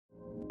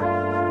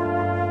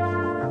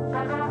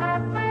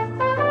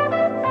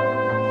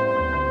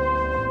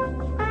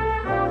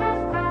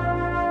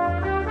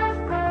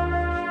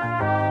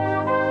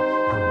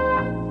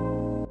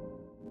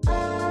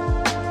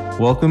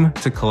Welcome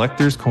to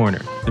Collector's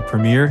Corner, the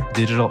premier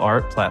digital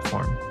art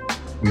platform.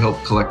 We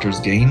help collectors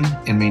gain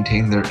and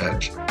maintain their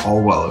edge,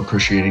 all while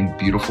appreciating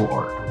beautiful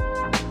art.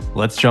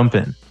 Let's jump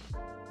in.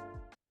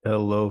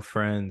 Hello,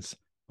 friends.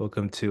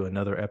 Welcome to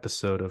another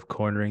episode of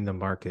Cornering the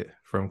Market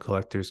from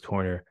Collector's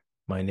Corner.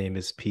 My name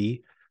is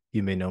P.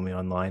 You may know me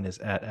online as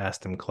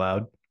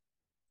 @AstonCloud.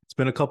 It's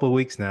been a couple of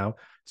weeks now,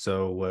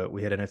 so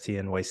we had NFT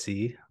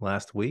NYC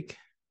last week,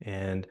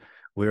 and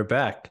we're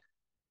back.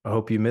 I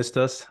hope you missed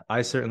us.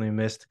 I certainly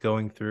missed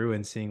going through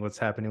and seeing what's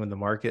happening with the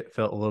market.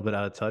 Felt a little bit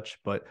out of touch,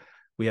 but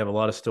we have a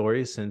lot of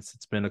stories since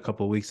it's been a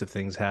couple of weeks of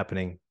things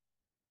happening.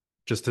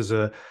 Just as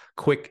a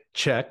quick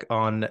check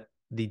on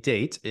the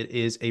date, it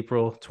is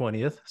April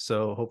 20th.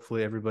 So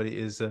hopefully everybody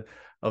is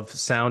of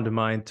sound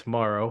mind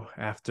tomorrow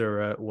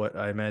after what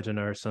I imagine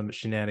are some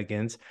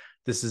shenanigans.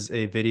 This is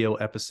a video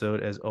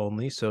episode as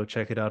only, so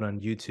check it out on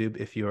YouTube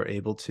if you are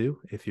able to,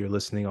 if you're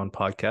listening on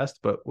podcast,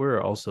 but we're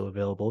also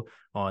available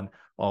on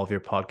all of your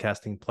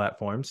podcasting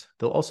platforms.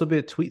 There'll also be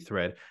a tweet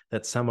thread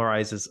that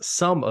summarizes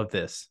some of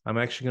this. I'm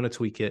actually going to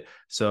tweak it.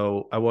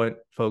 So I want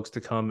folks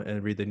to come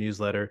and read the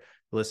newsletter,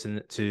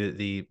 listen to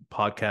the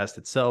podcast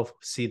itself,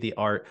 see the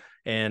art,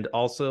 and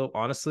also,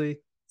 honestly,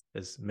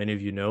 as many of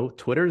you know,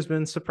 Twitter has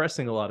been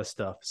suppressing a lot of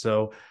stuff.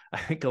 So I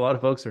think a lot of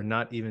folks are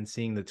not even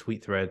seeing the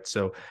tweet thread.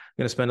 So I'm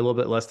going to spend a little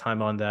bit less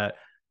time on that,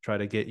 try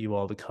to get you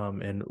all to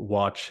come and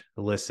watch,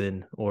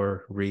 listen,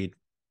 or read.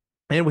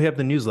 And we have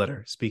the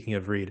newsletter, speaking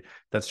of read,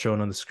 that's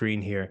shown on the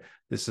screen here.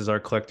 This is our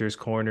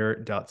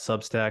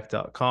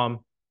collectorscorner.substack.com.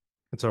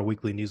 It's our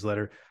weekly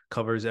newsletter,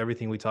 covers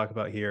everything we talk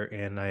about here,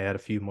 and I add a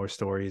few more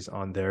stories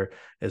on there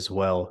as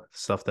well,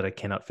 stuff that I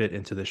cannot fit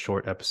into this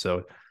short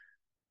episode.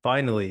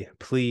 Finally,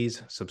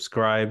 please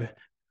subscribe,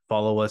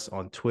 follow us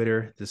on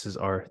Twitter. This is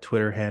our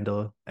Twitter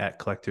handle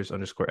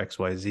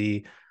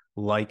 @collectors_XYZ.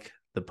 Like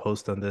the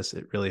post on this.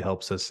 It really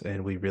helps us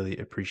and we really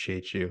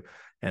appreciate you.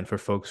 And for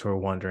folks who are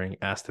wondering,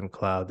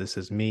 AstonCloud, this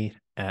is me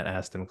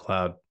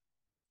 @AstonCloud.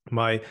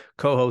 My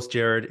co-host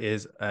Jared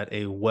is at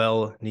a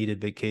well-needed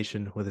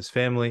vacation with his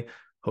family.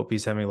 Hope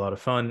he's having a lot of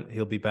fun.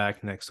 He'll be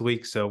back next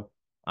week. So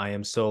I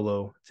am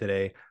solo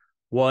today.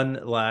 One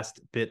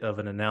last bit of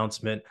an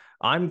announcement.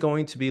 I'm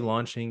going to be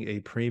launching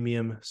a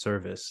premium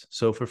service.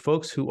 So for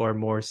folks who are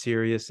more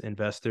serious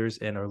investors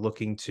and are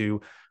looking to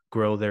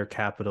grow their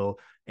capital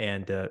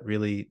and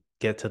really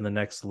get to the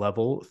next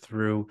level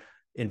through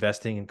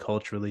investing in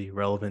culturally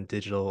relevant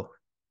digital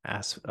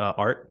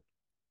art,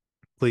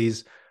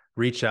 please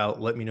reach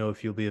out. Let me know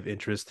if you'll be of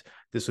interest.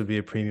 This would be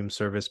a premium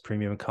service,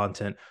 premium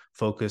content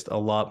focused a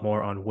lot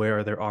more on where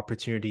are there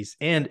opportunities.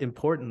 And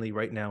importantly,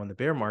 right now in the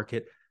bear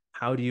market,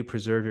 how do you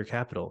preserve your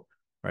capital,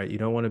 right? You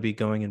don't want to be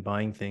going and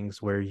buying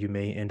things where you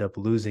may end up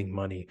losing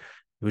money,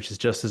 which is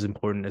just as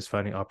important as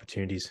finding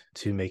opportunities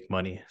to make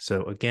money.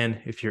 So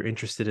again, if you're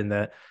interested in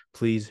that,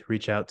 please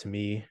reach out to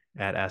me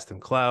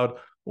 @AstonCloud,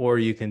 or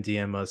you can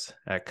DM us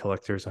at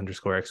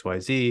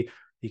collectors_XYZ.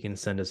 You can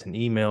send us an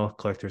email,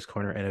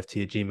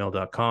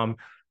 collectorscornernft@gmail.com.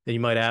 And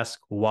you might ask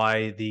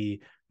why the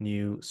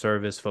new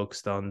service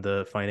focused on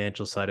the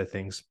financial side of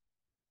things.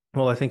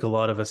 Well, I think a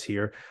lot of us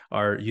here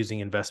are using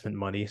investment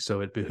money,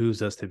 so it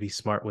behooves us to be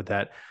smart with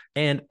that.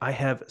 And I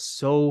have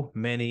so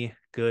many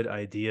good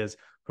ideas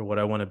for what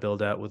I want to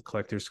build out with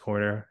Collector's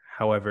Corner.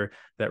 However,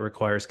 that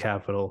requires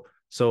capital.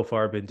 So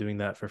far, I've been doing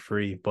that for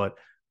free, but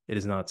it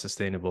is not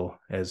sustainable,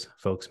 as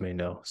folks may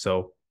know.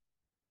 So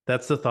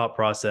that's the thought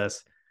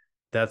process.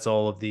 That's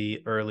all of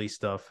the early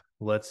stuff.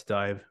 Let's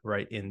dive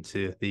right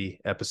into the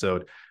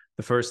episode.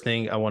 The first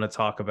thing I want to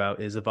talk about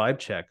is a vibe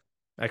check.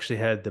 Actually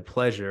had the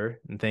pleasure,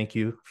 and thank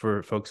you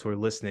for folks who are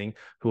listening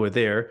who are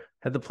there,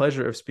 had the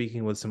pleasure of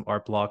speaking with some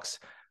Art Blocks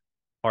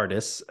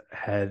artists,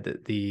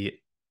 had the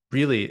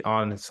really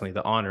honestly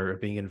the honor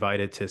of being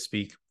invited to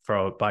speak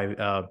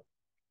by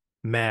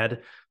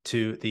Mad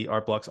to the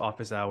Art Blocks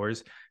office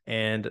hours,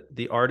 and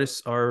the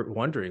artists are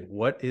wondering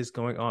what is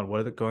going on,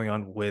 what is going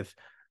on with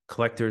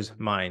collectors'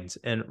 minds.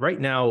 And right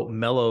now,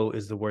 mellow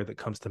is the word that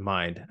comes to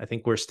mind. I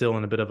think we're still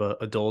in a bit of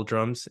a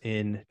doldrums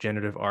in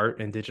generative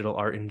art and digital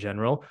art in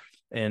general.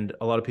 And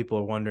a lot of people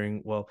are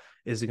wondering, well,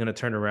 is it going to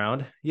turn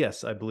around?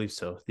 Yes, I believe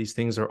so. These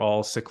things are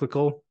all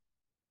cyclical.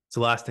 It's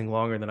lasting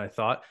longer than I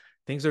thought.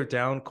 Things are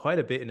down quite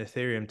a bit in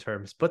Ethereum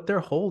terms, but they're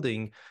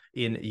holding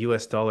in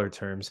US dollar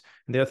terms.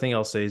 And the other thing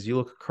I'll say is you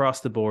look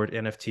across the board,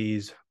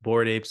 NFTs,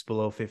 Bored Apes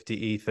below 50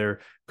 Ether,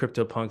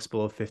 CryptoPunks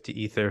below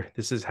 50 Ether.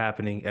 This is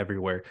happening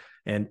everywhere.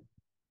 And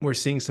we're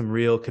seeing some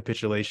real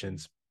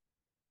capitulations.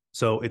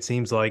 So it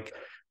seems like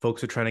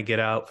folks are trying to get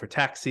out for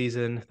tax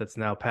season that's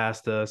now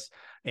past us.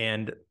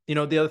 And,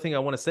 the other thing I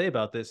want to say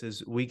about this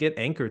is we get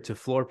anchored to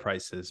floor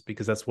prices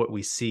because that's what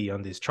we see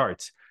on these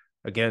charts.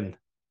 Again,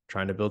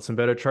 trying to build some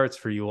better charts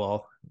for you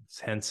all.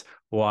 Hence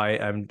why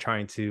I'm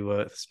trying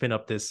to spin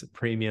up this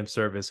premium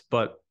service.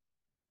 But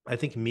I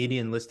think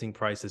median listing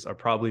prices are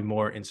probably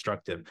more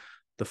instructive.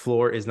 The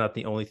floor is not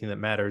the only thing that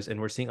matters. And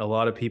we're seeing a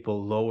lot of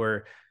people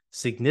lower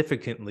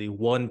significantly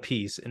one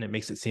piece, and it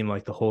makes it seem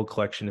like the whole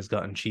collection has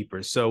gotten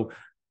cheaper. So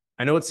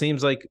I know it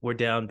seems like we're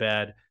down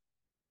bad.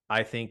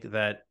 I think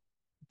that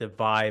the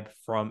vibe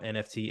from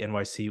NFT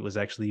NYC was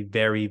actually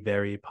very,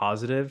 very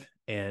positive,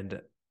 and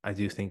I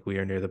do think we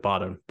are near the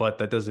bottom, but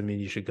that doesn't mean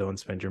you should go and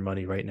spend your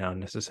money right now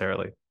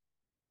necessarily.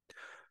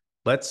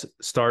 Let's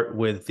start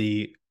with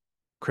the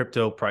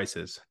crypto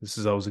prices. This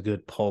is always a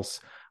good pulse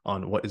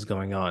on what is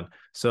going on.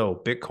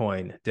 So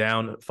Bitcoin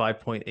down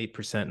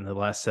 5.8% in the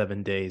last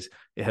 7 days.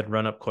 It had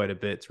run up quite a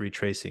bit. It's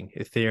retracing.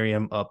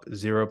 Ethereum up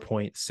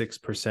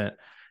 0.6%,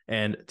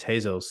 and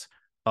Tezos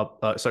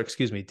up,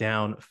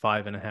 down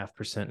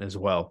 5.5% as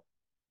well.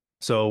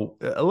 So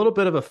a little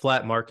bit of a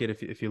flat market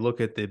if you look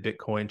at the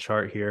Bitcoin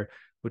chart here,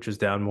 which was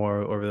down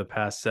more over the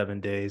past 7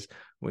 days.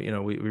 We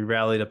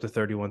rallied up to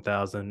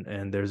 31,000,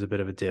 and there's a bit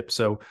of a dip.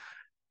 So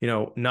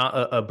not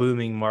a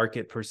booming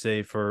market per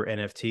se for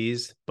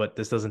NFTs, but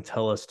this doesn't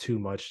tell us too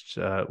much,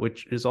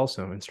 which is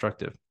also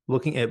instructive.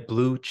 Looking at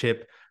blue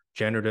chip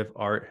generative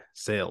art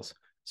sales.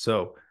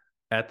 So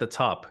at the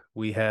top,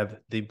 we have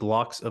the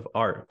Blocks of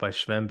Art by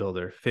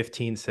Schwembuilder,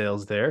 15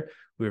 sales there.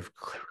 We have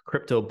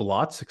Crypto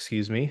Blots,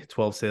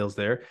 12 sales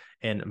there,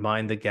 and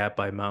Mind the Gap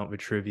by Mount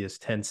Vitruvius,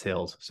 10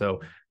 sales.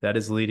 So that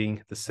is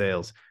leading the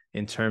sales.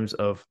 In terms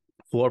of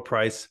floor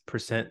price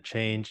percent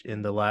change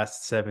in the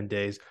last 7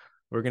 days,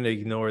 we're going to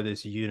ignore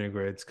this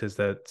Unigrids because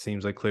that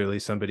seems like clearly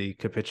somebody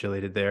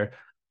capitulated there.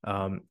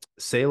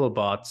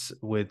 Saleobots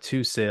with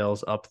 2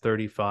 sales up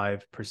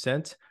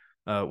 35%.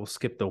 We'll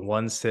skip the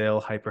 1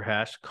 sale.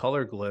 Hyperhash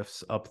color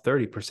glyphs up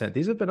 30%.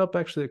 These have been up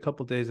actually a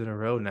couple days in a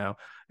row now.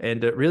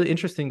 And really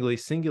interestingly,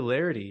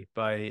 Singularity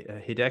by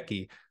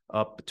Hideki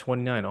up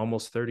 29,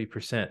 almost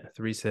 30%,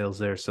 3 sales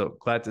there. So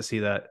glad to see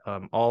that.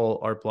 All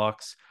art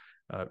blocks,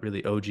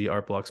 really OG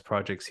art blocks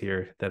projects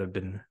here that have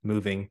been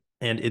moving.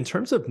 And in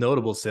terms of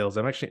notable sales,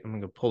 I'm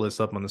going to pull this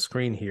up on the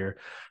screen here.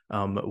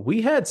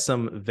 We had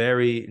some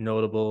very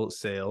notable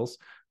sales.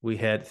 We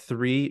had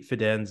 3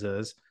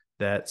 Fidenzas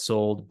that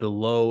sold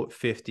below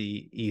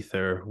 50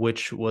 Ether,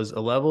 which was a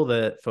level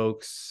that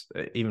folks,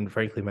 even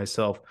frankly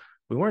myself,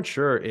 we weren't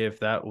sure if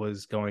that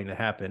was going to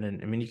happen.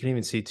 And I mean, you can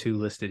even see 2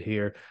 listed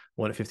here,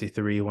 one at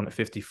 53, one at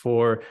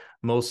 54.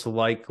 Most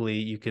likely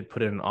you could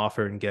put in an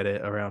offer and get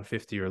it around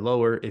 50 or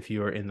lower if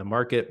you are in the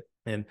market.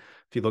 And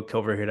if you look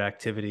over here to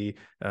activity,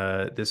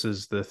 this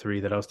is the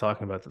 3 that I was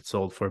talking about that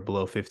sold for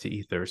below 50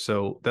 Ether.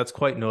 So that's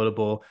quite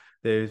notable.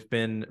 There's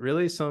been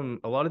really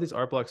a lot of these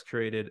art blocks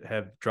curated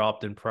have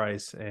dropped in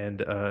price,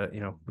 and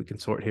we can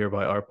sort here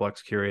by art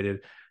blocks curated,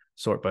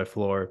 sort by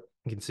floor.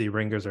 You can see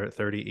Ringers are at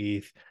 30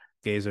 ETH,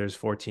 Gazers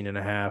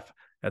 14.5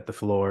 at the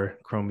floor,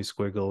 Chromie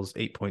Squiggles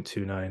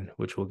 8.29,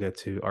 which we'll get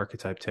to,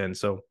 Archetype 10.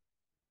 So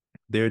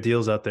there are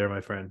deals out there,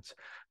 my friends.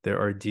 There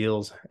are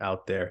deals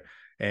out there.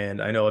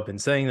 And I know I've been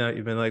saying that.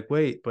 You've been like,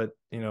 wait, but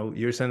you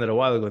were saying that a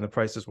while ago and the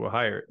prices were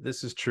higher.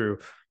 This is true,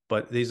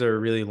 but these are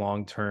really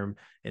long-term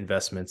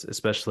investments,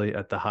 especially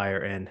at the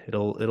higher end.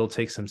 It'll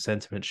take some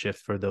sentiment shift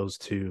for those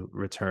to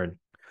return.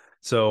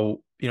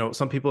 So,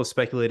 some people have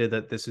speculated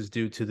that this is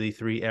due to the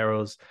Three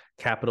Arrows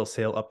capital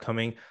sale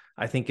upcoming.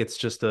 I think it's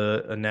just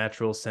a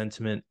natural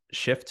sentiment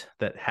shift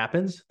that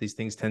happens. These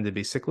things tend to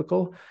be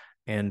cyclical.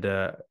 And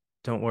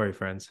don't worry,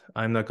 friends.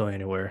 I'm not going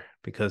anywhere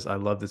because I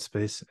love this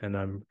space and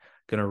I'm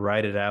going to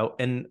ride it out.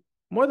 And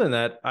more than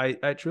that,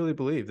 I truly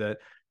believe that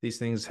these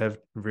things have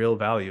real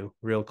value,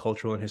 real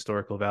cultural and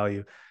historical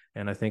value.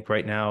 And I think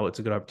right now it's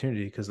a good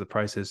opportunity because the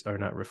prices are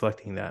not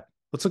reflecting that.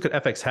 Let's look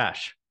at FX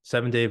Hash,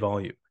 7-day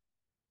volume.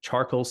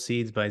 Charcoal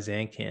Seeds by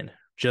Zancan,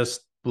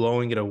 just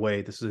blowing it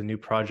away. This is a new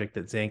project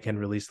that Zancan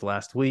released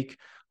last week,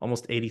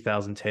 almost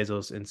 80,000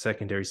 Tezos in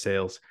secondary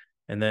sales.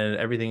 And then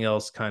everything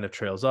else kind of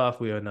trails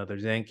off. We have another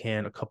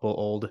Zancan, a couple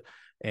old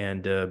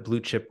and blue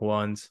chip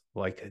ones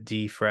like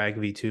D-Frag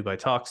V2 by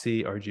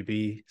Toxie,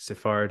 RGB,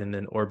 Sephard, and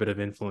then Orbit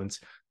of Influence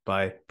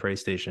by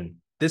PlayStation.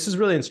 This is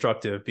really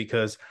instructive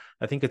because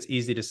I think it's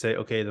easy to say,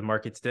 okay, the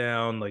market's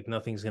down, like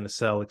nothing's going to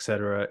sell,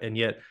 etc. And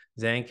yet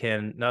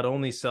Zancan not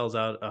only sells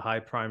out a high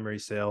primary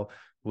sale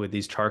with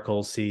these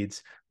charcoal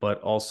seeds, but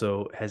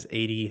also has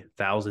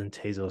 80,000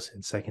 Tezos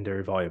in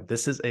secondary volume.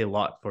 This is a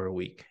lot for a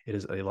week. It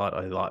is a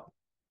lot.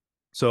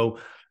 So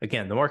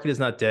again, the market is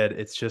not dead.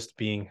 It's just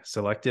being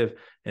selective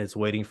and it's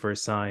waiting for a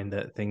sign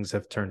that things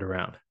have turned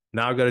around.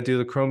 Now I've got to do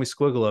the Chromie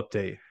Squiggle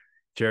update.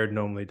 Jared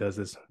normally does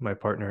this, my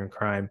partner in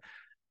crime.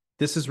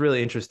 This is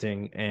really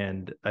interesting,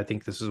 and I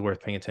think this is worth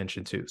paying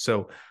attention to.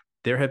 So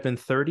there have been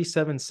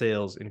 37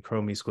 sales in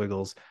Chromie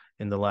Squiggles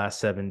in the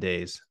last 7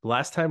 days.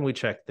 Last time we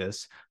checked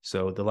this,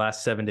 so the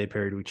last 7-day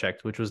period we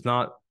checked, which was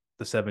not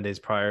the 7 days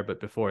prior,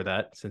 but before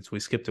that, since we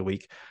skipped a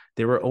week,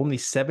 there were only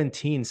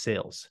 17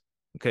 sales.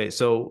 Okay,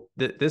 so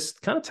this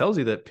kind of tells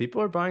you that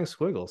people are buying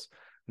squiggles.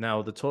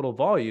 Now, the total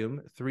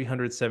volume,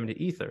 370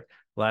 Ether.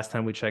 Last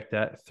time we checked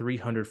that,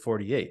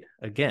 348.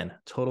 Again,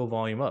 total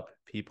volume up.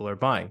 People are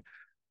buying.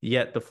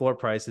 Yet the floor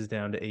price is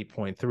down to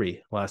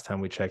 8.3. Last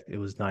time we checked, it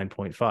was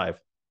 9.5.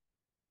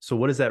 So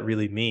what does that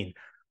really mean?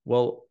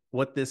 Well,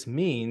 what this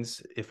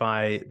means,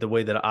 the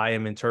way that I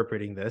am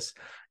interpreting this,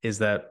 is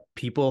that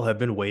people have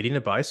been waiting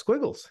to buy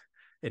squiggles.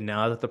 And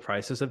now that the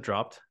prices have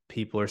dropped,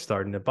 people are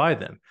starting to buy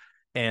them.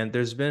 And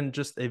there's been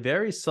just a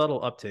very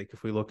subtle uptick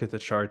if we look at the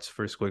charts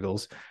for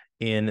squiggles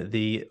in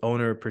the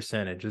owner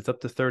percentage. It's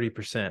up to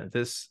 30%.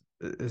 This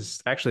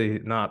has actually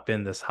not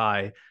been this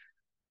high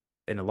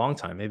in a long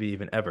time, maybe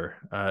even ever.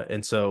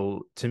 And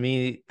so to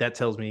me, that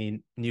tells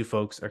me new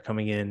folks are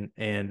coming in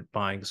and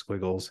buying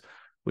squiggles,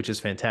 which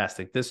is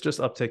fantastic. This just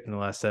upticked in the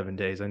last 7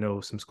 days. I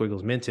know some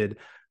squiggles minted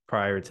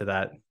prior to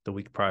that, the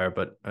week prior,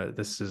 but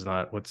this is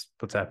not what's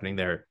happening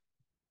there.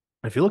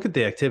 If you look at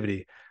the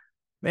activity,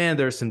 man,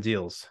 there's some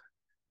deals.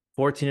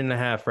 14 and a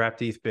half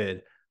wrapped ETH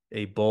bid,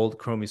 a bold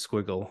chromie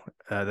squiggle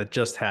that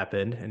just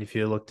happened. And if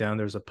you look down,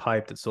 there's a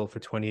pipe that sold for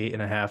 28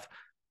 and a half,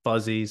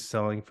 fuzzies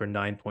selling for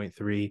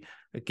 9.3.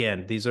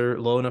 Again, these are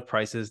low enough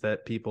prices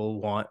that people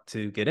want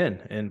to get in,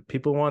 and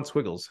people want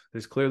squiggles.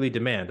 There's clearly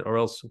demand, or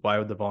else why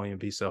would the volume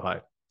be so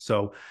high?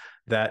 So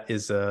that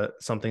is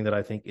something that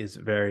I think is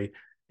very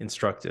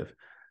instructive.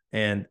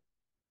 And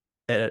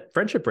at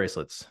friendship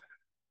bracelets,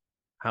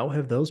 how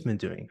have those been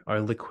doing?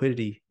 Our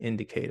liquidity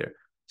indicator.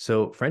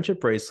 So friendship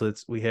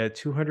bracelets, we had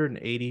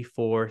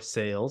 284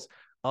 sales,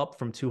 up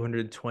from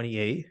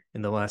 228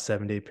 in the last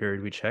 7 day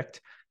period we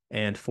checked,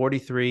 and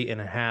 43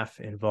 and a half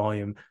in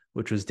volume,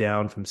 which was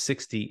down from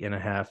 60 and a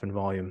half in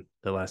volume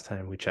the last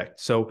time we checked.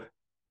 So,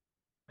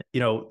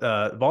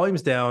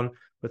 volume's down,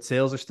 but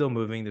sales are still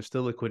moving. There's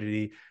still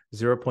liquidity,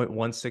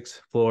 0.16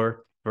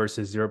 floor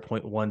versus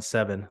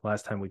 0.17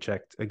 last time we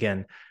checked.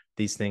 Again,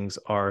 these things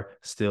are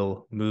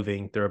still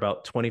moving. There are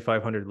about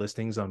 2,500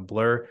 listings on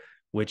Blur,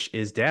 which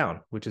is down,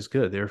 which is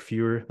good. There are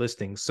fewer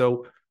listings.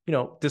 So,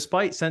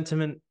 despite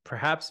sentiment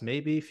perhaps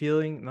maybe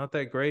feeling not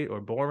that great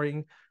or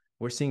boring,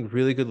 we're seeing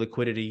really good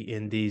liquidity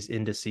in these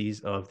indices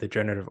of the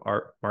generative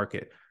art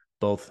market,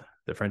 both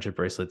the friendship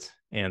bracelets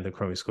and the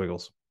chromie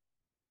squiggles.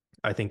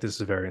 I think this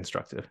is very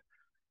instructive.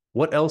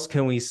 What else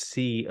can we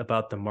see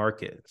about the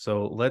market?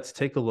 So let's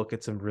take a look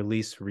at some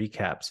release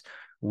recaps.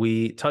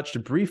 We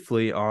touched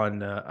briefly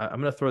on,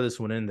 I'm going to throw this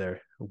one in there,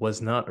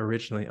 was not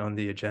originally on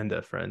the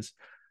agenda, friends.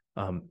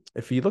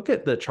 If you look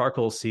at the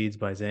charcoal seeds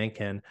by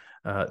Zancan,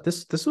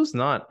 this was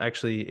not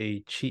actually a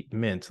cheap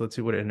mint. Let's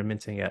see what it ended up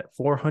minting at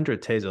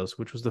 400 Tezos,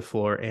 which was the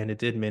floor, and it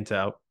did mint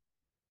out.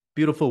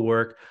 Beautiful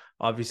work.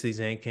 Obviously,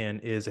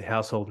 Zancan is a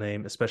household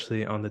name,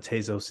 especially on the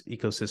Tezos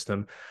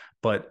ecosystem.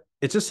 But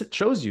it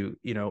shows you,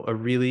 a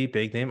really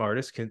big name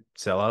artist can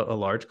sell out a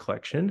large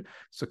collection.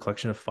 It's a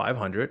collection of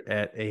 500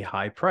 at a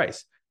high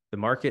price. The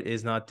market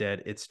is not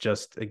dead. It's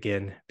just,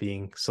 again,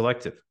 being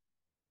selective.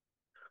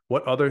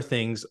 What other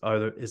things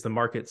is the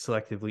market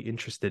selectively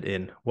interested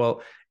in?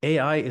 Well,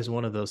 AI is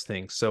one of those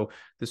things. So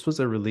this was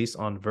a release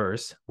on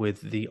Verse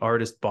with the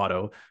artist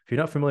Botto. If you're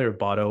not familiar with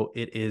Botto,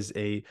 it is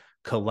a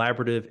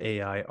collaborative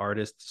AI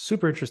artist.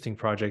 Super interesting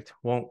project.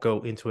 Won't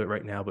go into it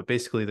right now, but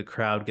basically the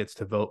crowd gets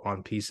to vote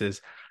on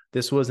pieces.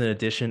 This was an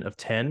edition of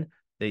 10.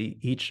 They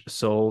each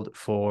sold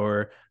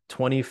for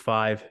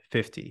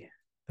 25.50.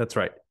 That's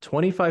right,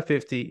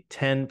 25.50,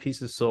 10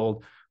 pieces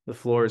sold. The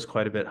floor is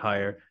quite a bit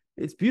higher.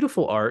 It's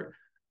beautiful art.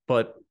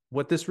 But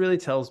what this really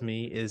tells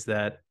me is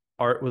that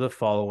art with a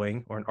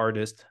following, or an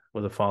artist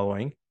with a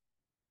following,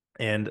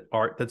 and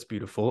art that's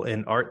beautiful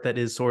and art that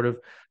is sort of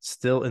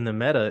still in the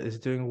meta is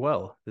doing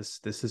well.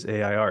 This is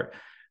AI art.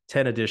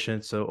 10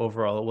 editions. So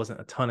overall, it wasn't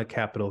a ton of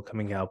capital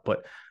coming out,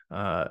 but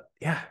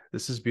yeah,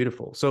 this is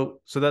beautiful. So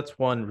that's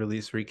one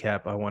release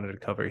recap I wanted to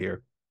cover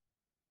here.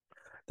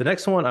 The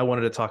next one I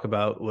wanted to talk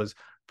about was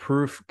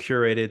Proof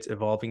Curated's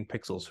Evolving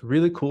Pixels.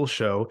 Really cool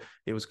show.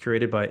 It was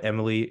curated by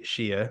Emily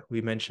Shia.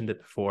 We mentioned it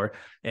before.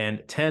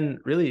 And 10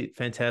 really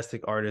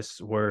fantastic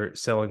artists were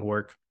selling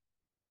work.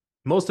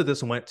 Most of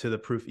this went to the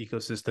Proof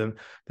ecosystem.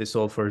 They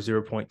sold for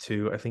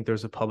 0.2. I think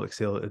there's a public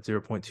sale at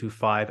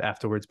 0.25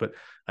 afterwards, but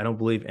I don't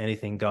believe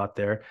anything got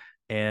there.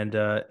 And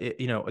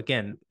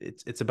again,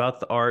 it's about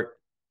the art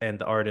and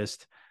the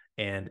artist,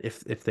 and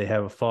if they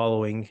have a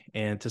following,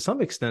 and to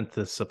some extent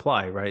the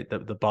supply, right?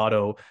 The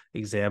Botto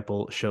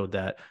example showed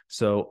that.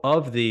 So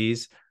of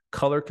these,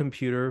 Color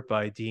Computer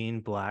by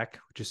Dean Black,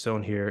 which is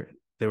shown here,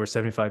 there were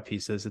 75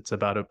 pieces. It's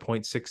about a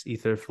 0.6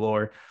 ether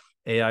floor.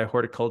 AI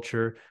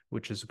Horticulture,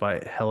 which is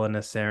by Helena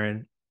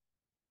Sarin.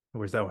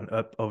 Where's that one?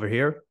 Up over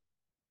here.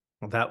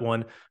 That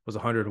one was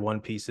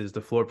 101 pieces.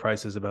 The floor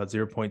price is about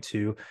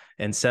 0.2.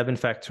 And 7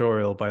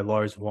 Factorial by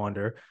Lars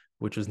Wander,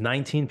 which was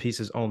 19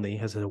 pieces only,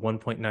 has a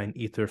 1.9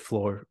 ether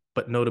floor,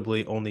 but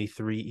notably only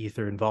 3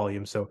 ether in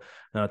volume, so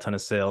not a ton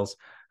of sales.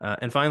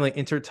 And finally,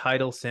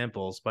 Intertidal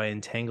Samples by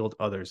Entangled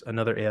Others,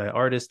 another AI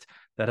artist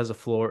that has a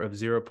floor of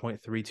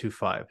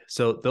 0.325.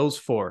 So those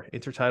four,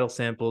 Intertidal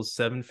Samples,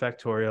 7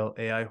 Factorial,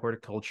 AI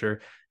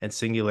Horticulture, and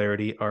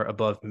Singularity are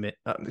above mint,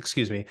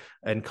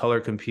 and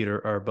Color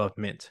Computer are above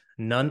mint.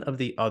 None of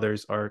the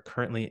others are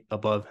currently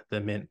above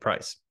the mint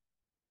price.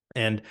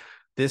 And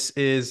this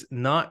is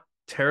not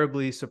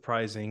terribly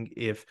surprising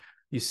if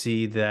you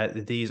see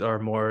that these are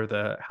more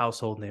the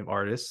household name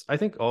artists. I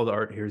think all the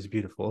art here is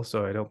beautiful,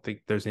 so I don't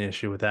think there's an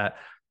issue with that.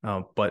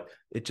 But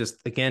it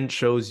just, again,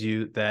 shows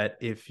you that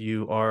if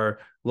you are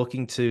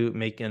looking to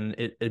make an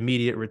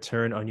immediate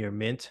return on your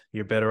mint,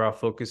 you're better off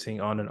focusing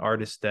on an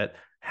artist that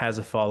has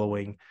a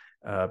following,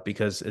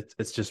 because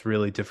it's just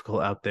really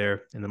difficult out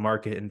there in the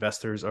market.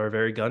 Investors are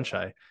very gun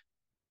shy.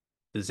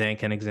 The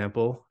Zanken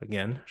example,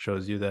 again,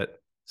 shows you that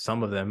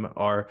some of them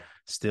are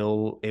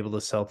still able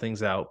to sell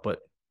things out, but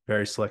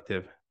very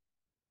selective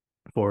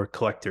for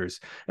collectors.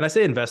 And I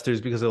say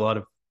investors because a lot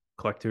of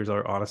collectors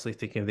are honestly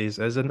thinking of these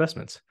as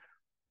investments.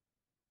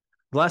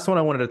 The last one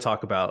I wanted to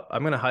talk about,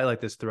 I'm going to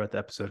highlight this throughout the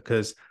episode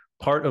because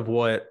part of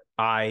what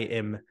I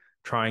am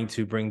trying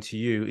to bring to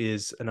you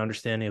is an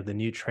understanding of the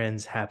new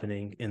trends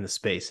happening in the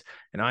space.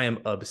 And I am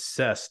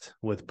obsessed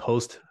with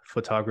post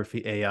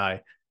photography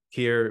AI.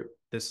 Here,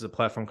 this is a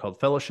platform called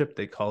Fellowship.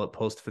 They call it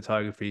Post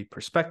Photography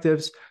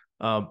Perspectives.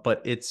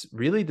 But it's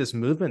really this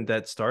movement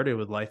that started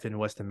with Life in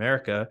West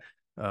America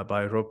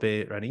by Rope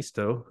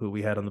Ranisto, who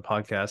we had on the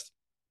podcast.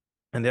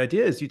 And the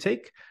idea is you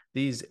take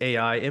these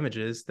AI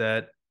images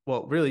that,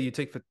 well, really, you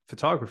take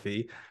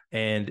photography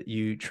and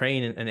you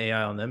train an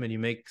AI on them and you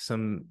make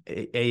some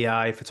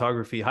AI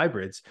photography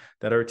hybrids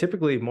that are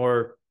typically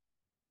more,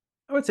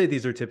 I would say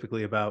these are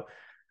typically about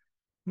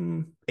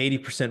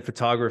 80%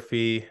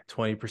 photography,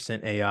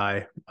 20%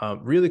 AI.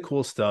 Really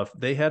cool stuff.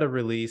 They had a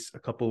release a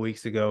couple of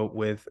weeks ago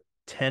with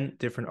 10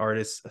 different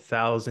artists,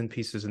 1,000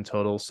 pieces in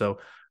total. So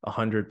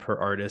 100 per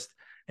artist.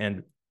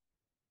 And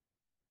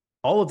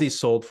all of these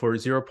sold for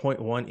zero point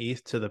 0.1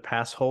 ETH to the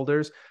pass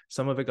holders.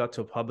 Some of it got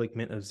to a public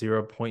mint of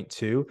zero point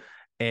 0.2.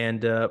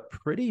 And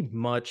pretty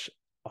much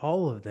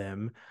all of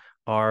them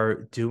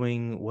are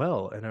doing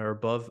well and are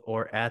above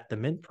or at the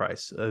mint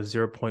price of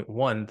zero point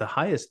 0.1, the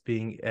highest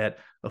being at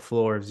a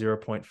floor of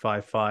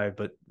 0.55.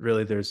 But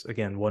really, there's,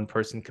 again, one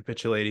person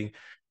capitulating.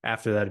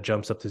 After that, it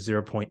jumps up to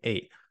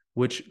 0.8,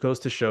 which goes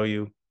to show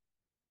you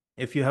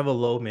if you have a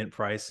low mint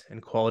price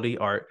and quality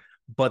art,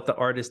 but the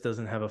artist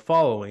doesn't have a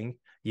following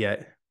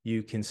yet,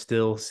 you can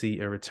still see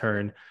a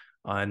return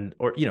on,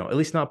 or, at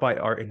least not buy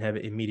art and have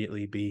it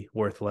immediately be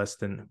worth less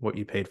than what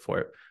you paid for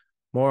it.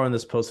 More on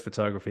this post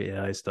photography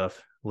AI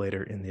stuff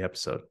later in the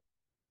episode.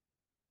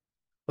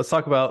 Let's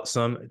talk about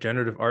some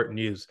generative art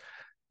news.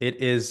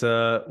 It is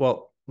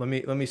well, let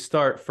me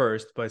start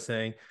first by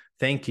saying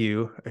thank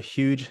you, a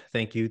huge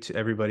thank you to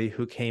everybody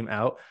who came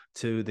out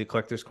to the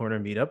Collectors Corner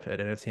meetup at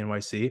NFT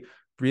NYC.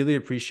 Really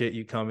appreciate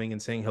you coming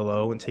and saying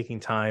hello and taking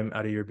time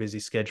out of your busy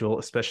schedule,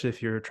 especially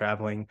if you're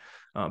traveling.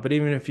 But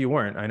even if you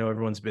weren't, I know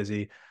everyone's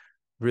busy.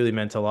 Really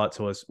meant a lot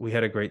to us. We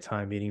had a great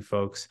time meeting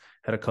folks,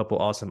 had a couple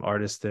awesome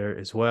artists there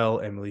as well,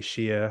 Emily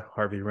Shia,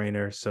 Harvey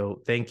Rayner.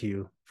 So thank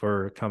you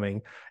for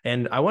coming.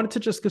 And I wanted to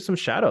just give some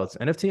shout outs.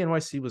 NFT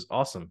NYC was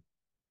awesome.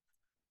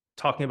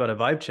 Talking about a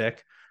vibe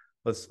check,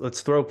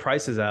 let's throw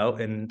prices out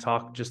and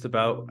talk just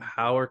about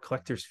how are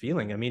collectors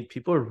feeling. I mean,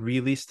 people are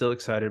really still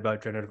excited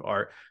about generative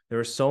art. There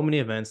were so many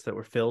events that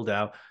were filled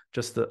out.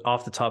 Just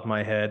off the top of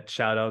my head,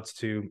 shout outs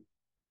to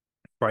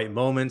Bright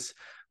Moments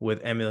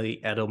with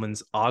Emily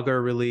Edelman's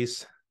Augur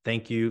release.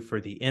 Thank you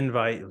for the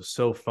invite. It was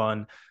so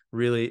fun.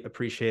 Really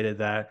appreciated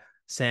that.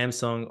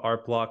 Samsung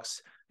Art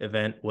Blocks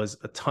event was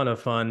a ton of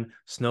fun.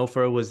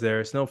 Snowfur was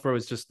there. Snowfur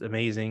was just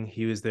amazing.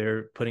 He was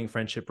there putting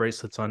friendship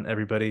bracelets on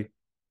everybody.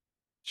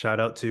 Shout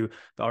out to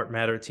the Art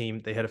Matter team.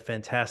 They had a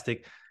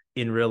fantastic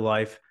in real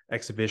life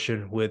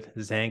exhibition with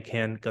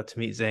Zancan. Got to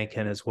meet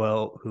Zancan as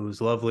well,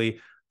 who's lovely.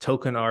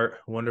 Token Art,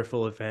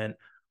 wonderful event.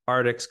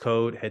 Artix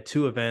Code had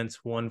two events,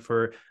 one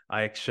for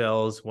IX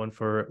Shells, one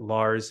for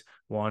Lars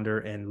Wander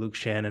and Luke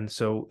Shannon.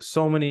 So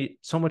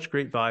much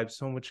great vibes,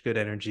 so much good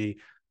energy.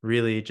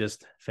 Really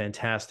just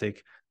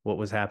fantastic what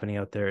was happening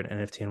out there at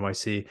NFT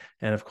NYC.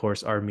 And of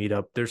course, our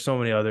meetup. There's so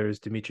many others.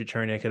 Dimitri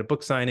Cherniak had a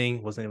book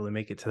signing, wasn't able to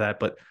make it to that,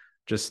 but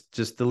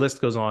just the list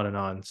goes on and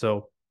on.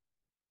 So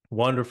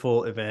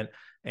wonderful event.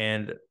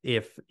 And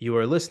if you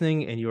are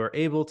listening and you are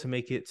able to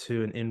make it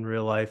to an in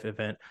real life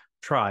event,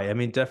 try. I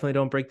mean, definitely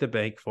don't break the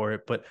bank for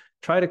it, but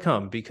try to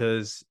come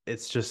because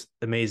it's just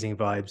amazing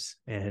vibes.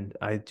 And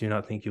I do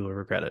not think you will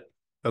regret it.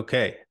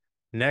 Okay.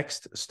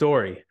 Next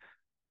story.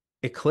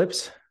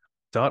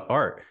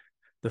 Eclipse.art,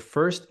 the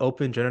first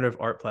open generative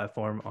art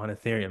platform on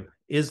Ethereum,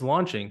 is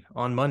launching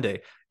on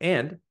Monday.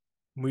 And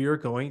we are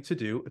going to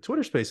do a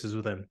Twitter Spaces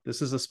with them.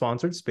 This is a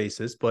sponsored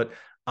Spaces, but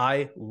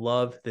I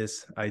love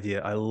this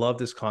idea. I love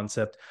this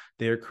concept.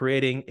 They are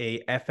creating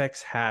a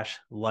FX hash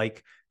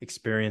like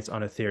experience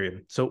on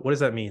Ethereum. So what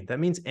does that mean? That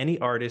means any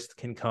artist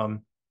can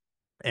come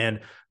and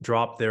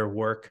drop their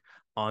work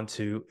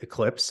onto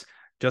Eclipse,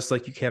 just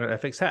like you can on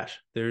FX hash.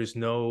 There's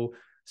no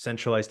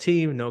centralized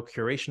team, no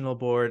curational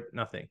board,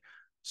 nothing.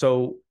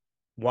 So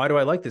why do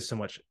I like this so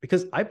much?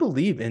 Because I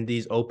believe in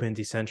these open,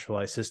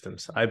 decentralized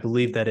systems. I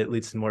believe that it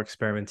leads to more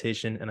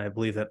experimentation, and I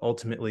believe that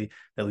ultimately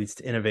that leads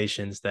to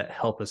innovations that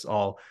help us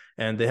all.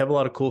 And they have a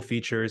lot of cool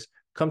features.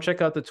 Come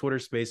check out the Twitter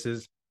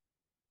Spaces.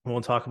 We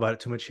won't talk about it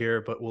too much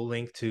here, but we'll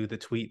link to the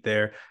tweet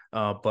there.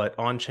 But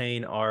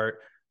on-chain art,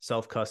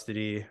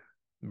 self-custody,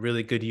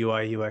 really good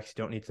UI, UX.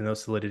 You don't need to know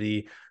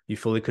Solidity. You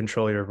fully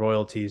control your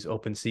royalties,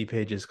 open C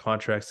pages,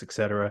 contracts,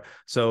 etc.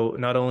 So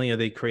not only are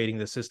they creating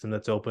the system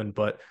that's open,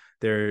 but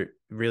they're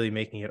really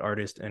making it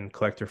artist and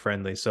collector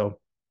friendly. So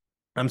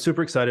I'm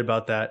super excited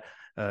about that.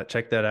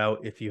 Check that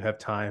out if you have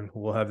time.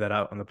 We'll have that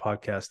out on the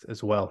podcast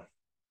as well.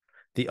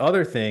 The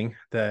other thing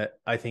that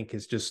I think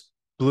is just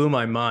blew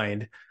my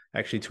mind, I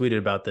actually tweeted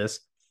about this.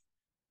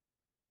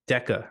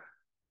 Deca.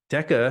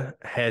 Deca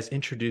has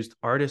introduced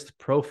artist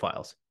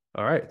profiles.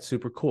 All right,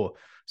 super cool.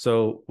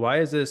 So why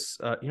is this?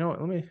 You know what?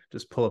 Let me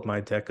just pull up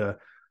my Deca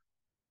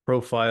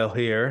profile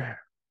here.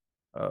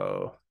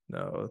 Oh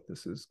no,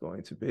 this is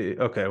going to be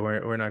okay.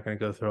 We're not going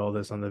to go through all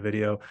this on the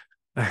video,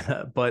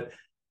 but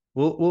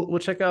we'll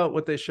check out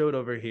what they showed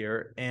over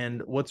here.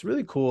 And what's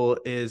really cool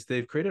is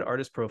they've created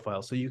artist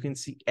profiles, so you can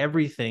see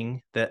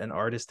everything that an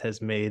artist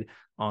has made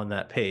on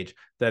that page.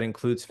 That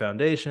includes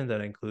foundation,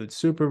 that includes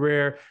super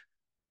rare,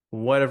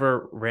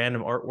 whatever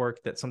random artwork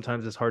that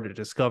sometimes is hard to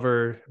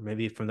discover,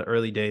 maybe from the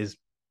early days,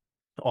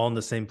 all in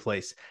the same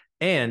place.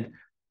 And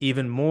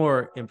even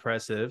more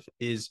impressive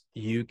is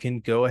you can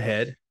go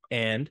ahead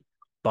and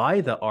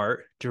buy the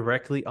art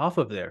directly off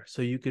of there.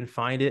 So you can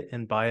find it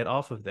and buy it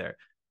off of there.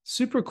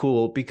 Super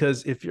cool,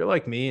 because if you're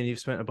like me and you've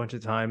spent a bunch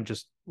of time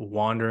just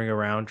wandering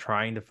around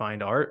trying to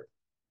find art,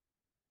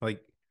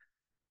 like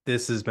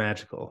this is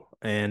magical.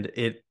 And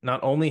it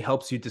not only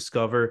helps you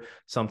discover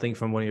something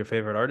from one of your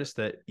favorite artists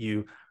that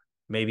you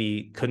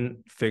maybe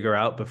couldn't figure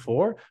out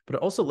before, but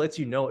it also lets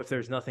you know if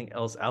there's nothing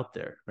else out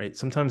there, right?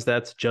 Sometimes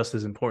that's just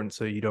as important,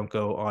 so you don't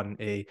go on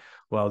a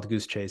wild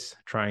goose chase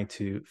trying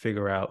to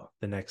figure out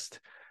the next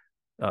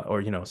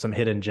or some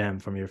hidden gem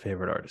from your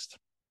favorite artist.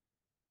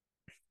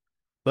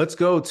 Let's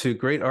go to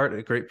great art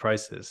at great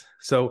prices.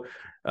 So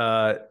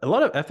a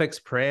lot of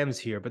FX prams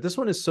here, but this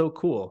one is so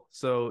cool.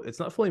 So it's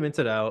not fully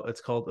minted out.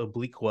 It's called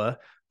Obliqua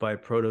by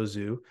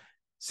Protozoo.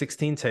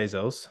 16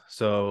 Tezos,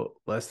 so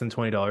less than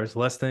 $20,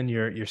 less than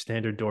your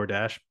standard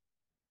DoorDash.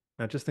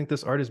 I just think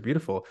this art is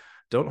beautiful.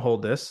 Don't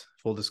hold this,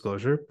 full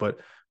disclosure, but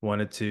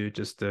wanted to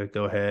just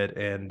go ahead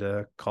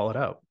and call it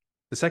out.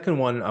 The second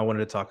one I wanted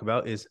to talk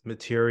about is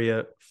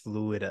Materia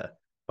Fluida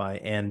by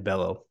Anne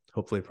Bello.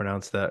 Hopefully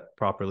pronounced that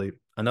properly.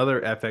 Another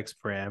FX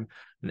Pram,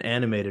 an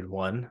animated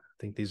one. I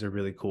think these are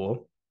really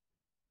cool.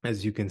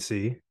 As you can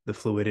see, the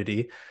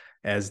fluidity,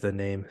 as the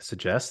name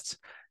suggests.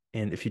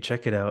 And if you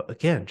check it out,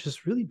 again,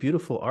 just really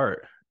beautiful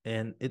art.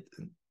 And it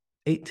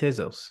 8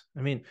 tezos.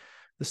 I mean,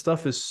 the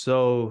stuff is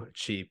so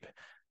cheap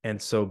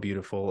and so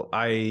beautiful.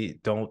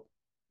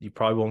 You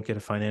probably won't get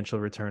a financial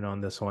return on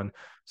this one.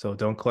 So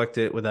don't collect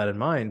it with that in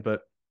mind.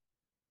 But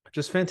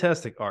just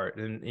fantastic art.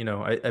 And,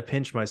 I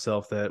pinch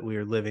myself that we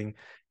are living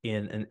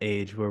in an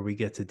age where we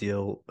get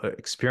to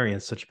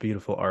experience such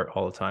beautiful art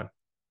all the time.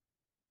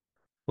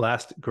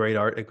 Last great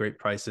art at great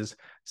prices,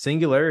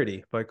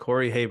 Singularity by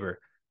Corey Haber.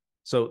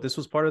 So this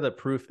was part of the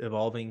Proof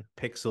Evolving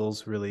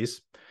Pixels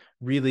release.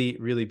 Really,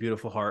 really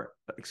beautiful art.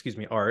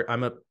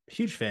 I'm a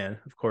huge fan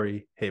of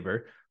Corey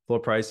Haber. Floor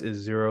price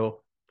is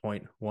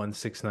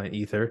 0.169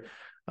 Ether.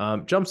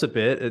 Jumps a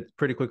bit. It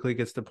pretty quickly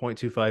gets to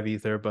 0.25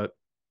 Ether, but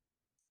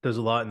there's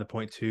a lot in the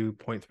 0.2,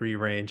 0.3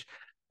 range.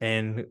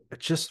 And I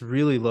just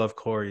really love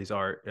Corey's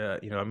art. I'm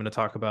going to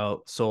talk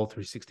about Soul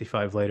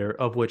 365 later,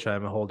 of which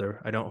I'm a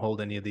holder. I don't hold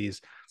any of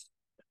these,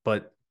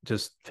 but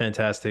just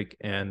fantastic.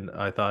 And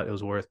I thought it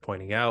was worth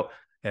pointing out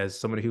as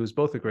somebody who was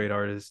both a great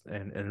artist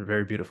and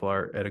very beautiful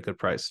art at a good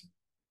price.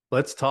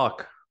 Let's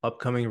talk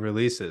upcoming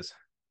releases.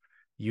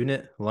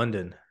 Unit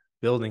London,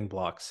 Building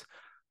Blocks.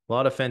 A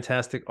lot of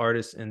fantastic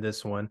artists in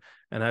this one.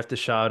 And I have to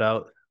shout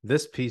out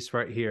this piece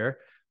right here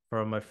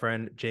from my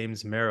friend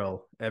James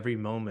Merrill, Every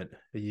Moment,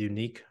 a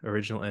unique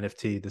original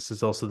NFT. This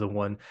is also the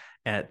one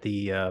at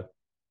the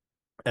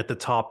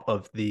top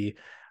of the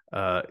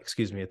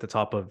at the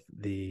top of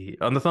the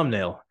on the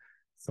thumbnail.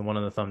 It's the one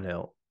on the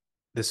thumbnail.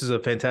 This is a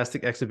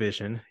fantastic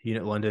exhibition.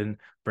 Unit London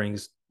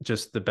brings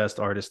just the best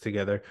artists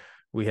together.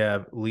 We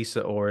have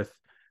Lisa Orth,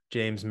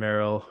 James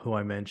Merrill, who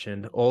I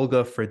mentioned,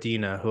 Olga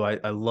Fredina, who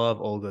I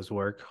love Olga's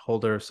work,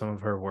 holder of some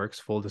of her works,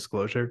 full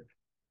disclosure.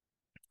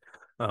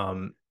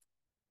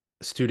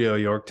 Studio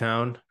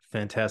Yorktown,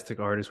 fantastic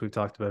artist we've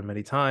talked about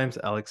many times.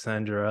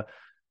 Alexandra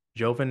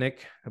Jovanik,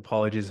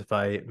 apologies if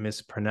I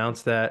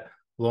mispronounced that.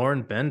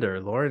 Lauren Bender.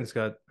 Lauren's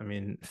got,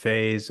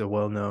 Faye's a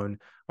well-known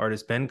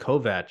artist. Ben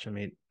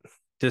Kovac.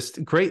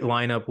 Just great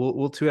lineup.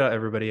 We'll tweet out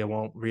everybody. I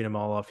won't read them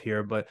all off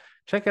here, but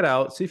check it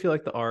out. See if you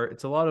like the art.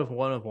 It's a lot of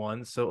one of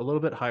ones, so a little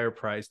bit higher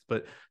priced,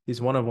 but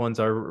these one of ones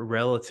are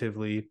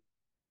relatively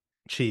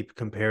cheap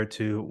compared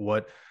to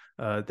what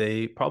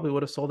they probably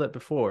would have sold at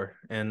before.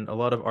 And a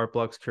lot of Art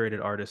Blocks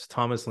curated artists,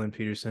 Thomas Lynn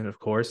Peterson, of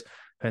course,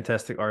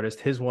 fantastic artist.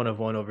 His one of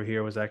one over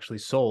here was actually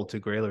sold to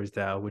Grailer's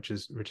DAO, which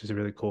is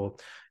really cool.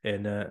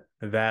 And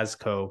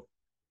Vasco,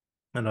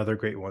 another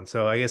great one.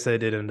 So I guess I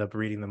did end up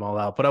reading them all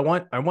out. But I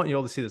want you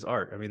all to see this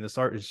art. This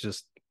art is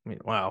just,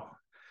 wow.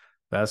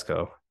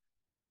 Vasco.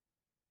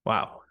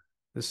 Wow.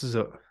 This is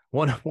a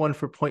one of one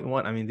for point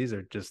one. These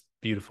are just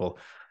beautiful.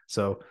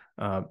 So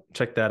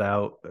check that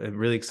out. I'm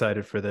really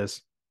excited for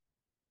this.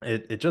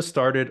 It just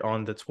started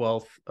on the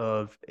 12th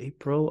of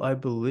April, I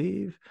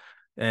believe.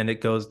 And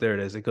there it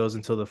is. It goes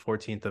until the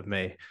 14th of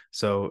May.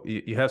 So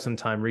you have some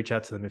time. Reach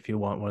out to them if you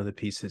want one of the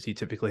pieces. You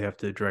typically have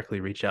to directly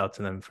reach out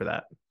to them for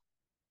that.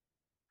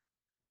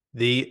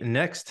 The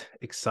next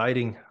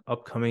exciting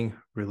upcoming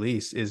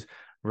release is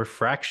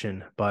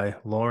Refraction by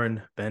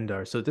Lauren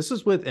Bendar. So this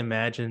is with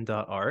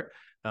Imagine.art.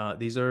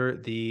 These are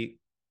the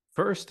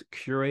first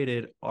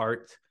curated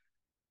art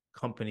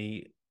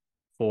company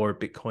for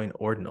Bitcoin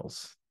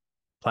ordinals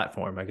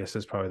platform, I guess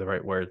is probably the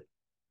right word.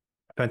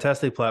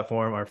 Fantastic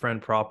platform. Our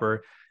friend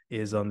Proper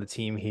is on the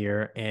team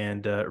here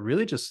and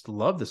really just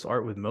love this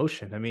art with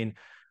motion. I mean,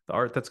 the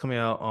art that's coming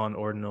out on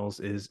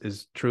ordinals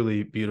is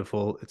truly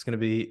beautiful. It's going to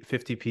be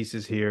 50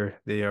 pieces here.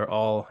 They are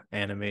all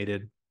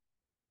animated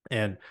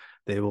and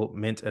they will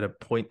mint at a zero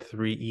point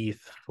 0.3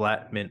 ETH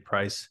flat mint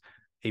price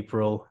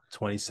April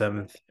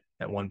 27th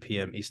at 1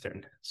 p.m.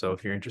 Eastern. So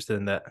if you're interested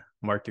in that,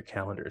 mark your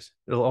calendars.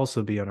 It'll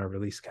also be on our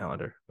release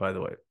calendar, by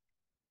the way.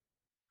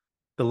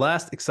 The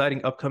last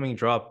exciting upcoming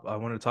drop I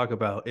want to talk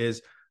about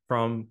is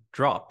from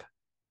Drop.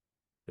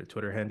 Their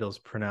Twitter handle is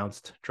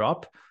pronounced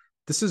Drop.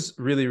 This is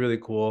really, really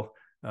cool.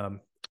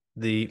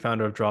 The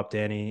founder of Drop,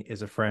 Danny,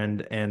 is a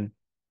friend, and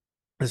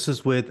this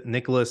is with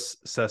Nicholas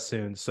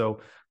Sassoon. So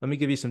let me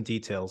give you some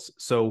details.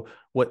 So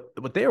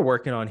what they are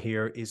working on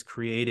here is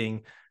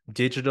creating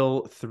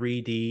digital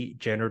 3D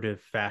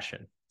generative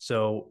fashion.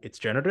 So it's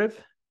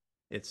generative,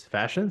 it's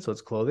fashion, so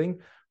it's clothing,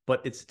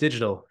 but it's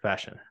digital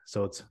fashion.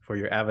 So it's for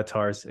your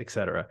avatars,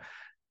 etc.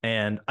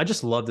 And I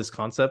just love this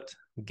concept.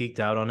 Geeked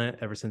out on it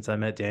ever since I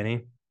met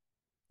Danny.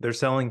 They're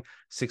selling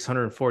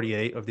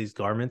 648 of these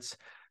garments.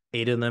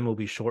 Eight of them will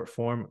be short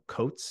form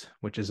coats,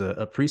 which is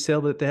a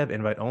pre-sale that they have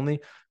invite only.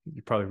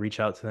 You probably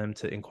reach out to them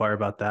to inquire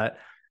about that.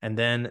 And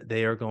then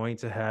they are going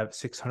to have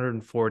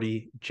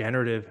 640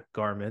 generative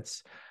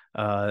garments.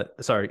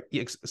 Sorry,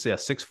 yeah,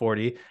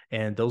 640,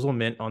 and those will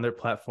mint on their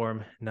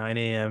platform 9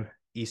 a.m.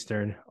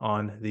 Eastern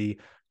on the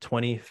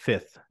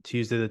 25th,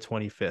 Tuesday the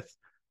 25th.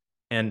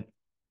 And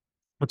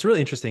what's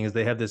really interesting is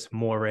they have this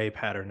moire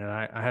pattern, and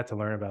I had to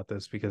learn about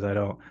this because I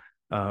don't.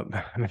 I'm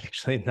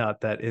actually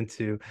not that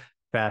into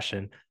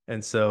fashion,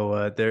 and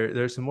so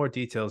there's some more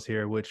details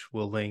here which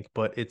we'll link.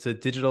 But it's a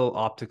digital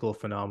optical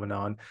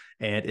phenomenon,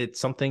 and it's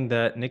something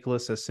that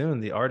Nicholas Sassoon,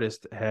 the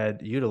artist,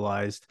 had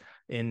utilized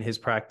in his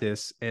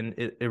practice, and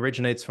it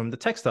originates from the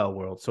textile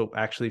world, so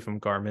actually from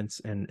garments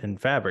and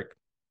fabric.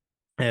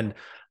 And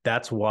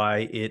that's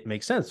why it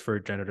makes sense for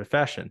generative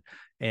fashion.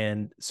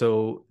 And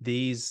so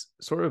these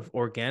sort of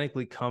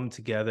organically come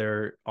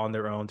together on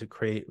their own to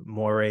create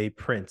moire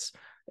prints.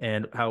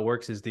 And how it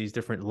works is these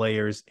different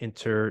layers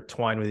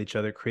intertwine with each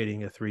other,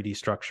 creating a 3D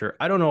structure.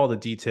 I don't know all the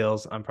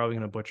details. I'm probably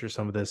going to butcher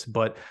some of this,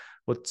 but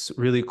what's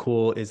really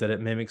cool is that it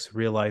mimics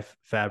real life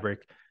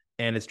fabric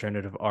and it's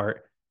generative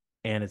art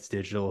and it's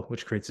digital,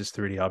 which creates this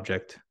 3D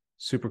object.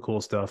 Super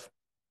cool stuff.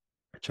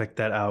 Check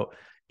that out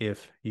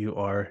if you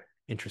are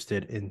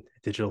interested in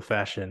digital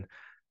fashion.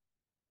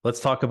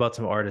 Let's talk about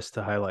some artists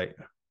to highlight.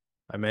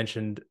 I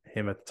mentioned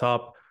him at the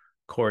top,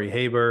 Corey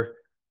Haber,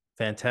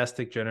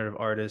 fantastic generative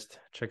artist.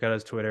 Check out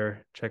his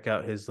Twitter, check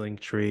out his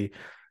link tree.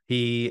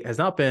 He has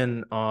not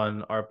been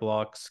on our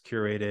blocks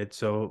curated,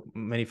 so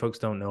many folks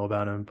don't know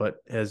about him, but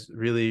has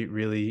really,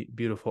 really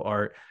beautiful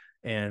art.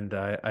 And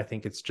I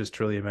think it's just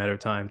truly a matter of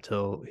time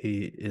till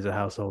he is a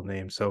household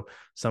name. So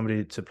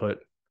somebody to put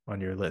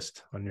on your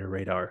list, on your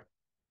radar.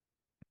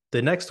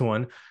 The next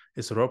one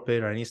is Rope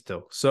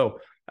Ranisto. So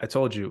I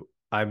told you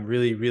I'm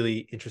really,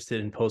 really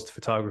interested in post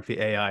photography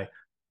AI.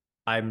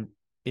 I'm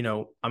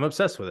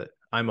obsessed with it.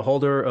 I'm a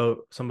holder of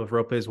some of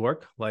Rope's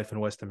work, Life in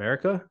West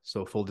America.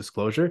 So full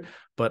disclosure,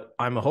 but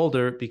I'm a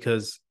holder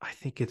because I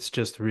think it's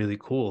just really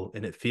cool.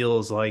 And it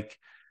feels like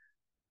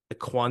a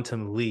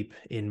quantum leap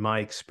in my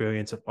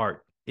experience of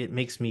art. It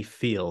makes me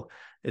feel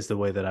is the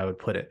way that I would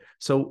put it.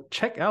 So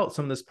check out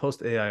some of this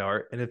post AI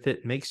art. And if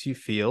it makes you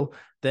feel,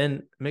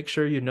 then make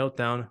sure you note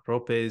down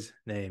Rope's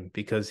name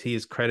because he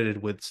is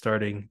credited with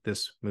starting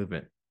this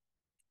movement.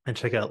 And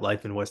check out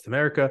Life in West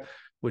America,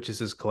 which is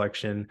his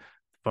collection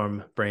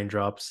from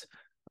Braindrops.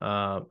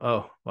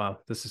 Oh wow,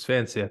 this is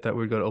fancy. I thought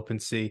we'd go to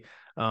OpenSea,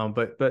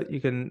 but you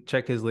can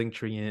check his link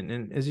tree in,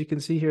 and as you can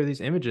see here,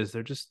 these images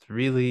they're just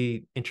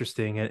really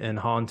interesting and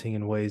haunting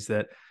in ways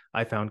that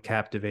I found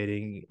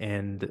captivating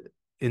and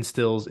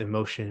instills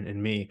emotion in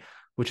me,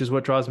 which is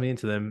what draws me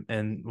into them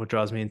and what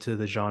draws me into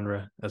the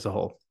genre as a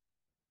whole.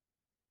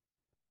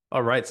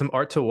 All right, some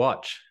art to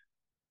watch.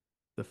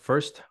 The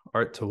first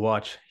art to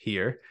watch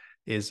here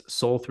is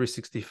Soul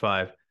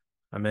 365.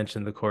 I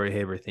mentioned the Corey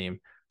Haber theme.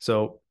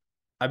 So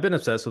I've been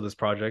obsessed with this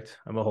project.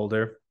 I'm a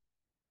holder.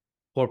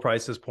 Floor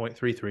price is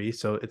 0.33,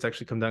 so it's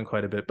actually come down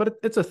quite a bit, but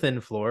it's a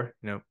thin floor.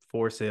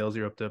 For sales,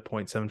 you're up to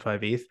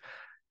 0.75 ETH.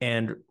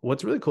 And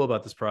what's really cool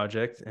about this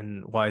project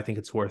and why I think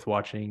it's worth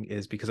watching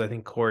is because I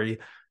think Corey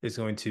is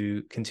going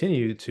to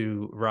continue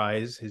to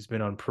rise. He's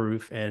been on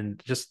proof,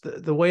 and just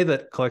the way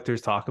that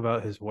collectors talk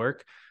about his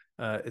work,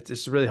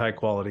 it's really high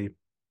quality.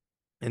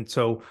 And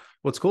so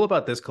what's cool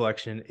about this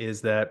collection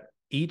is that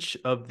each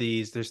of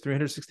these, there's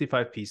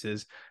 365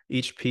 pieces.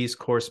 Each piece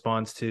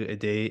corresponds to a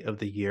day of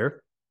the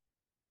year.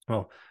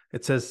 Well,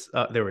 it says,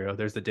 there we go.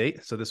 There's the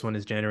date. So this one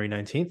is January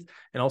 19th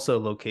and also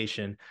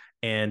location.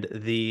 And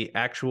the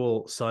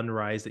actual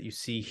sunrise that you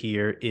see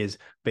here is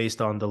based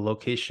on the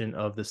location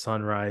of the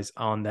sunrise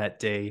on that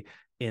day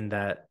in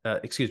that,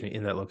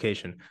 in that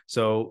location.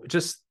 So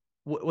just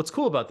what's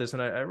cool about this,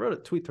 and I wrote a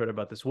tweet thread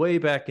about this way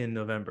back in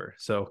November,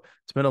 so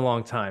it's been a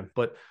long time.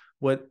 But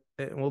we'll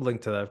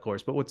link to that, of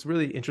course. But what's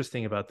really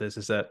interesting about this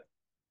is that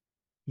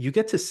you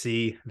get to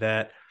see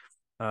that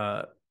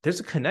uh, there's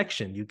a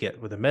connection you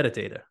get with the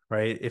metadata,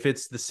 right? If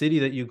it's the city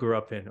that you grew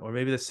up in, or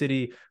maybe the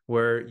city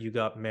where you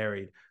got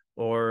married,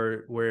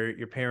 or where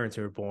your parents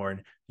were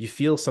born, you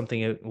feel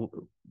something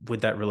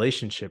with that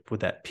relationship,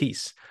 with that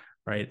piece,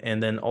 right?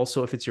 And then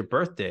also, if it's your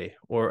birthday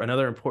or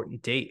another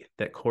important date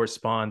that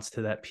corresponds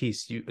to that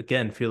piece, you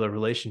again feel a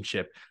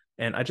relationship.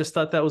 And I just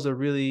thought that was a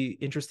really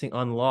interesting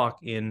unlock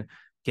in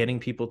getting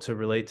people to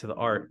relate to the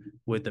art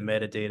with the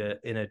metadata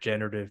in a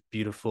generative,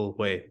 beautiful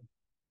way.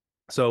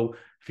 So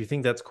if you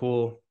think that's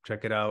cool,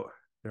 check it out.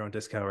 They're on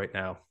discount right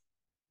now.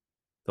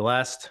 The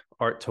last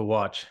art to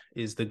watch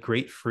is The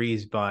Great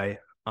Freeze by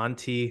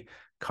Antti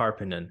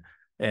Karppinen.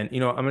 And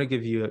I'm going to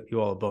give you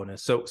all a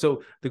bonus.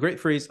 So The Great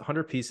Freeze,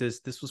 100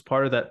 pieces. This was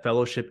part of that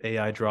Fellowship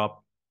AI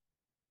drop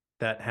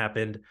that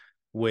happened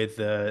with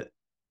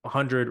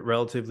 100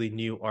 relatively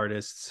new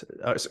artists.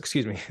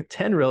 Excuse me,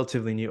 10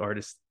 relatively new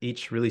artists,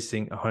 each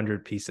releasing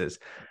 100 pieces.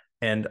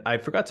 And I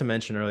forgot to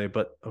mention earlier,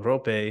 but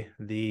Rope,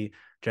 the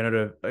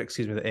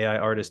the AI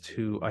artist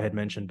who I had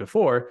mentioned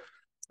before,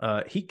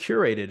 he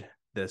curated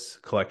this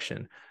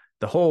collection,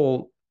 the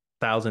whole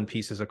 1,000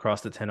 pieces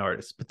across the 10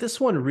 artists. But this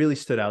one really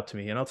stood out to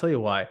me, and I'll tell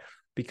you why.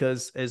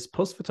 Because as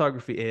post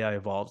photography AI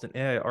evolves and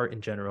AI art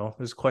in general,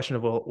 there's a question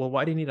of, well,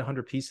 why do you need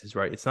 100 pieces,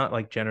 right? It's not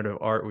like generative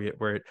art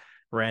where it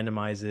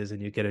randomizes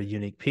and you get a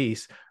unique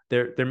piece.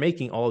 They're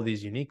making all of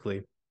these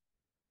uniquely.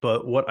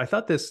 But what I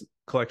thought this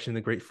collection,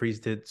 The Great Freeze,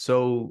 did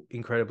so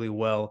incredibly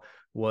well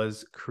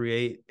was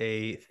create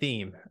a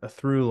theme, a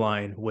through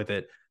line with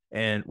it.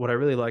 And what I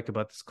really like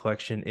about this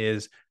collection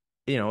is,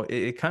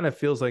 it kind of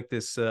feels like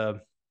this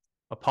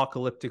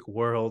apocalyptic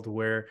world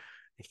where,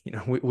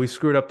 we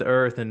screwed up the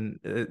earth and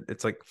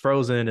it's like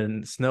frozen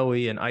and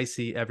snowy and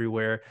icy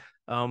everywhere.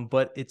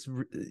 But it's,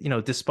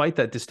 despite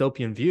that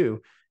dystopian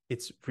view,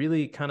 it's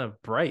really kind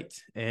of bright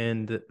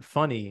and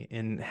funny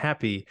and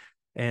happy.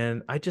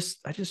 And I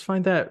just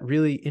find that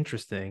really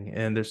interesting.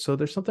 And there's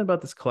something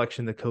about this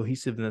collection, the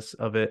cohesiveness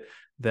of it,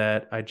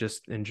 that I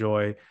just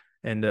enjoy.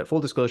 And full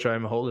disclosure,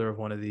 I'm a holder of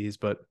one of these,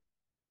 but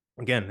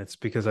again, it's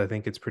because I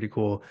think it's pretty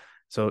cool.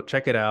 So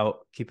check it out.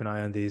 Keep an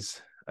eye on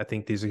these. I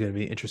think these are going to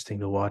be interesting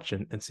to watch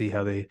and see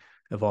how they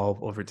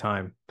evolve over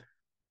time.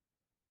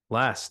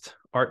 Last,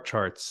 art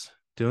charts.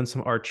 Doing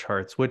some art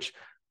charts, which,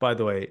 by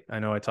the way, I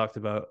know I talked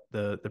about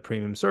the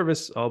premium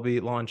service I'll be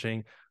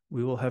launching.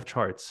 We will have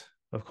charts,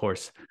 of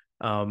course.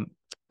 I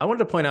wanted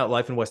to point out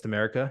Life in West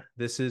America.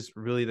 This is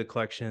really the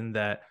collection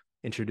that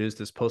introduced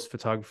this post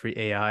photography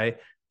AI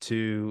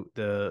to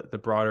the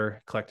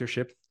broader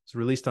collectorship. It's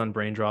released on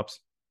Braindrops,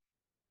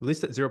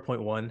 released at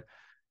 0.1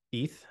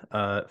 ETH.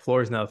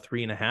 Floor is now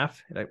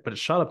 3.5, but it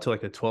shot up to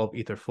like a 12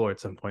 Ether floor at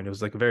some point. It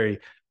was like a very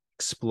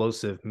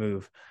explosive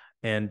move.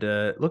 And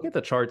looking at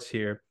the charts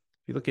here,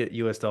 if you look at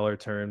US dollar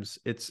terms,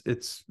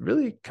 it's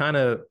really kind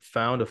of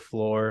found a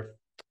floor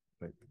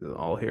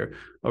all here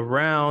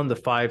around the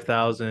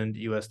 5,000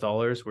 US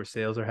dollars where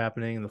sales are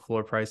happening and the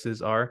floor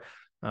prices are.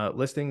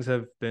 Listings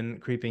have been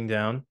creeping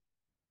down.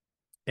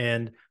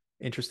 And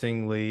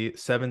interestingly,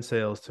 7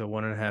 sales to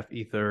 1.5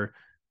 Ether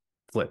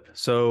flip.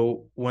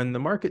 So when the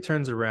market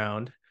turns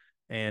around,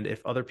 and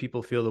if other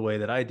people feel the way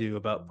that I do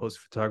about post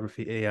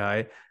photography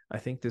AI, I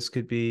think this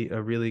could be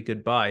a really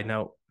good buy.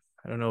 Now,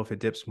 I don't know if it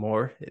dips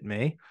more, it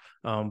may,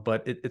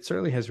 but it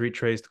certainly has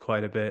retraced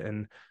quite a bit.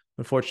 And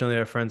unfortunately,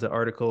 our friends at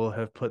Article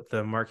have put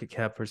the market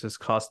cap versus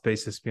cost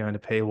basis behind a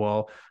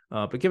paywall.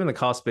 But given the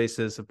cost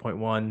basis of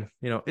 0.1,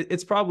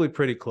 it's probably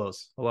pretty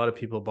close. A lot of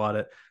people bought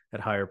it at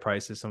higher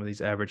prices. Some of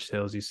these average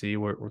sales you see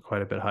were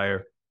quite a bit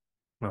higher.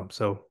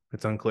 So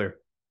it's unclear.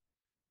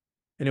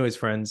 Anyways,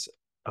 friends,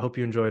 I hope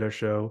you enjoyed our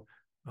show.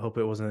 I hope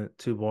it wasn't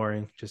too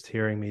boring just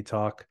hearing me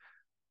talk.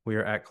 We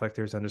are at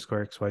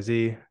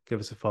collectors_XYZ. Give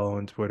us a follow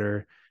on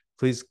Twitter.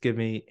 Please give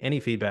me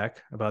any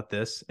feedback about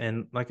this.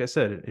 And like I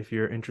said, if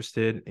you're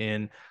interested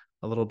in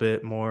a little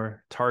bit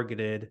more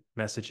targeted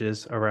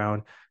messages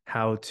around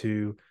how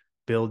to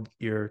build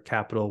your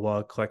capital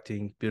while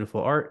collecting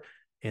beautiful art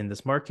in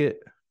this market,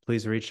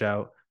 please reach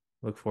out.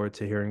 Look forward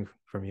to hearing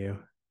from you.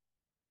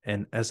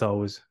 And as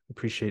always,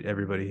 appreciate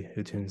everybody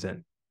who tunes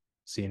in.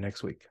 See you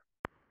next week.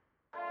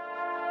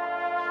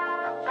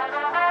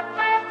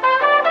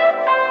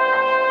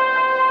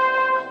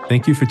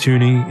 Thank you for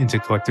tuning into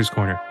Collector's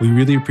Corner. We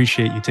really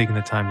appreciate you taking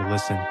the time to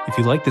listen. If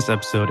you like this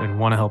episode and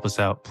want to help us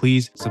out,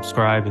 please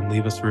subscribe and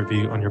leave us a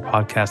review on your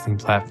podcasting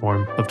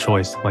platform of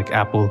choice, like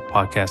Apple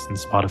Podcasts and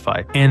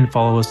Spotify, and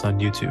follow us on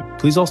YouTube.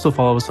 Please also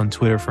follow us on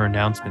Twitter for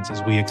announcements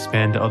as we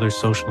expand to other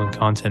social and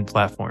content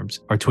platforms.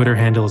 Our Twitter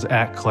handle is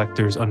at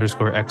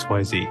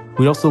collectors_XYZ.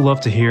 We'd also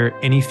love to hear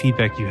any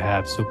feedback you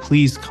have, so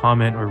please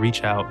comment or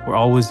reach out. We're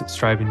always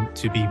striving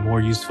to be more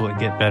useful and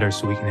get better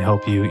so we can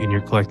help you in your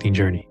collecting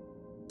journey.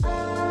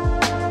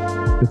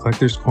 The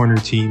Collectors Corner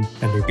team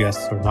and their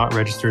guests are not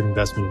registered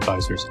investment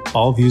advisors.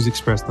 All views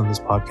expressed on this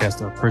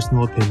podcast are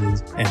personal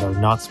opinions and are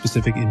not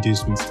specific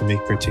inducements to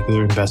make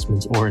particular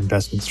investments or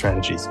investment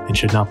strategies and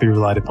should not be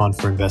relied upon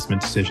for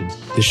investment decisions.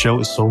 This show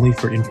is solely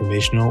for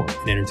informational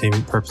and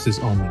entertainment purposes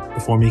only.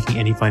 Before making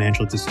any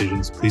financial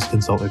decisions, please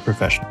consult a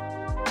professional.